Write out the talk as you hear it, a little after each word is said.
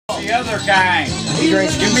the other kind.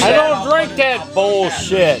 I don't drink that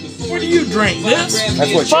bullshit. What do you drink? This?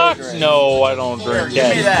 That's what Fuck you drink. no, I don't drink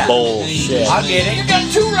that bullshit. I'll get it. You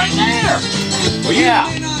got two right there. Well, yeah.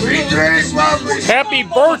 We drink what we Happy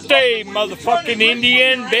birthday, motherfucking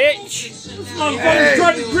Indian bitch. Motherfucker's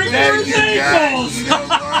trying to drink his ankles. You know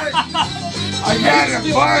what? I got a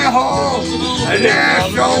butthole, an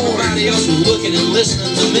asshole, as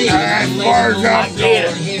far as I'm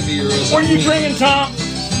going. What are you drinking, Tom?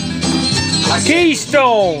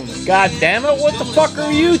 Keystone. God damn it, what the fuck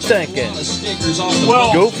are you thinking?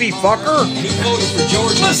 Well, Goofy fucker.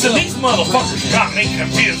 listen, these motherfuckers got me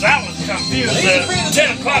confused. I was confused at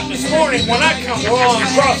 10 o'clock this morning when I come along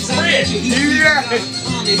across the bridge. You got it.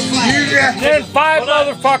 Then 5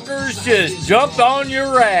 motherfuckers just jumped on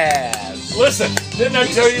your ass. Listen, didn't I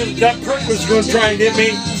tell you that prick was going to try and get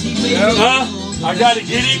me? Huh? I got to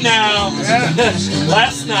get him now.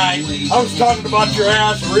 Last night, I was talking about your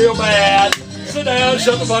ass real bad. Sit down,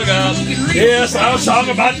 shut the fuck up. Yes, I was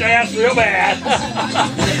talking about your ass real bad.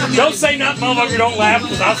 Don't say nothing, motherfucker, don't laugh,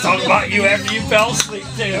 because I was talking about you after you fell asleep,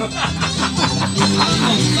 too.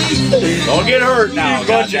 Don't get hurt now. You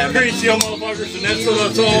bunch of crazy old motherfuckers, and that's what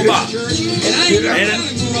it's all about.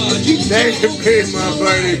 They can pay my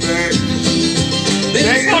money back.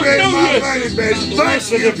 They can pay my money back.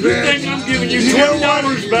 Listen, if you think I'm giving you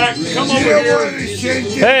 $20 back, come over here.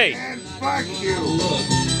 Hey. Fuck you.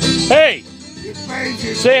 Hey, You made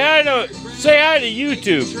your say hi to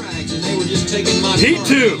YouTube. He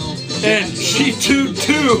too. And she too.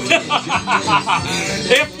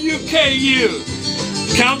 FUKU.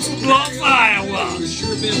 Council Bluffs, Iowa.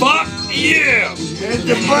 Fuck you. It's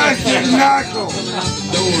the busted Knuckle.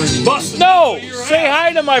 Busted. No, say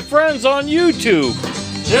hi to my friends on YouTube.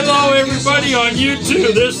 Hello, everybody on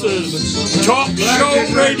YouTube. This is Talk Show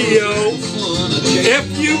Radio.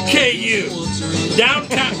 FUKU.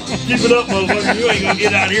 Downtown. Keep it up, motherfucker. You ain't gonna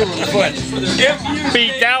get out here with a foot. FUKU.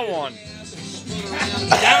 Beat that one.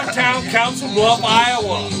 Downtown Council Bluff,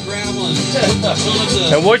 Iowa.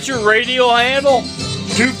 And what's your radio handle?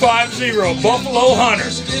 250 Buffalo Hunter,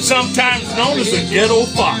 sometimes known as the Ghetto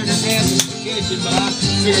Fox.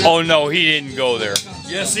 Oh no, he didn't go there.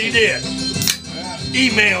 Yes, he did.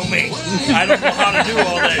 Email me. I don't know how to do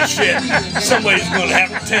all that shit. Somebody's going to have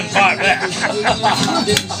to 10-5 that.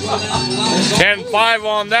 10-5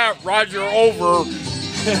 on that, Roger over.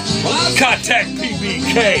 Contact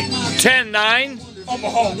PBK. 10-9.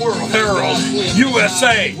 Omaha World Herald,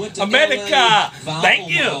 USA, America. Thank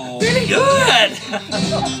you. Very good.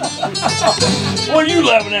 What are you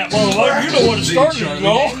laughing at, motherfucker? You know what it started, you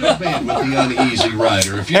know. With the uneasy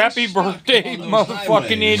rider. If Happy birthday,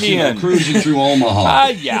 motherfucking Indian. Cruising through Omaha.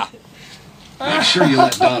 Yeah. Make sure you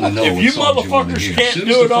let Donna know If what you songs you want to motherfuckers hear. can't As soon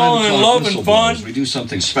do as the it all 5 in o'clock love and whistle fun, blows, we do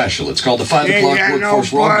something special. It's called the 5 Ain't o'clock got no Workforce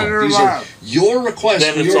fun Rumble. or These are love. your requests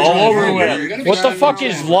Then for it's your all drive over home. with. You're gonna What get the out of fuck your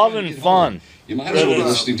is car. love and fun? You might as well be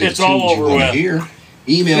listening to the It's all tunes you over want to with. hear.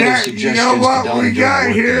 Email Yeah, those you suggestions know what to Donna we during got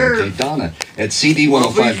work day, here? okay? Donna at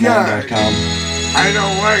cd1059.com. I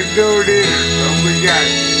don't like to do it either, but we got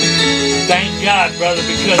it. thank God, brother,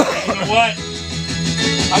 because you know what?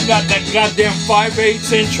 I got that goddamn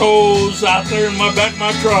 5/8" hose out there in my back of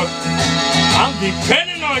my truck. I'm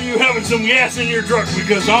depending on you having some gas in your truck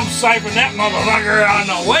because I'm siphoning that motherfucker on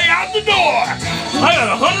the way out the door. I got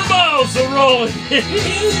 100 miles to roll.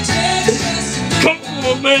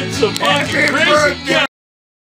 Compliments of fucking Happy crazy birthday.